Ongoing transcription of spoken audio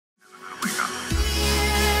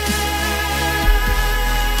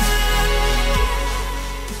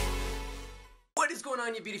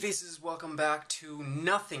on, you beauty faces? Welcome back to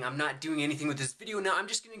nothing. I'm not doing anything with this video now. I'm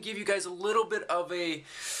just going to give you guys a little bit of a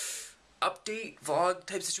update vlog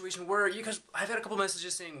type situation where you guys, I've had a couple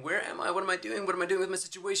messages saying, where am I? What am I doing? What am I doing with my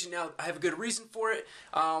situation? Now, I have a good reason for it.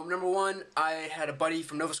 Number one, I had a buddy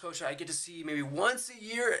from Nova Scotia I get to see maybe once a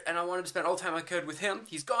year, and I wanted to spend all the time I could with him.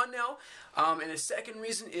 He's gone now. And the second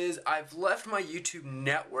reason is I've left my YouTube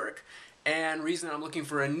network. And reason I'm looking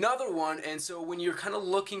for another one, and so when you're kind of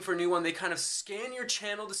looking for a new one, they kind of scan your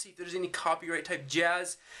channel to see if there's any copyright type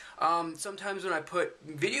jazz. Sometimes when I put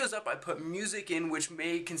videos up, I put music in which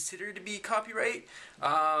may consider to be copyright.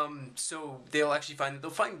 So they'll actually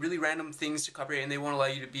they'll find really random things to copyright, and they won't allow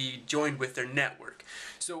you to be joined with their network.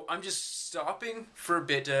 So I'm just stopping for a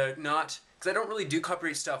bit to not, because I don't really do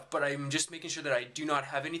copyright stuff, but I'm just making sure that I do not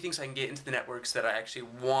have anything so I can get into the networks that I actually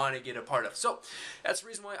want to get a part of. So that's the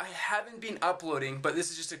reason why I haven't been uploading, but this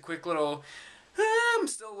is just a quick little, I'm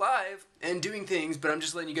still alive and doing things, but I'm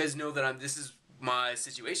just letting you guys know that this is my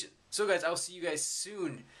situation. So guys, I'll see you guys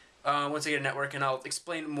soon once I get a network, and I'll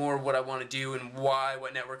explain more what I want to do and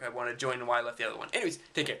what network I want to join and why I left the other one. Anyways,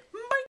 take care.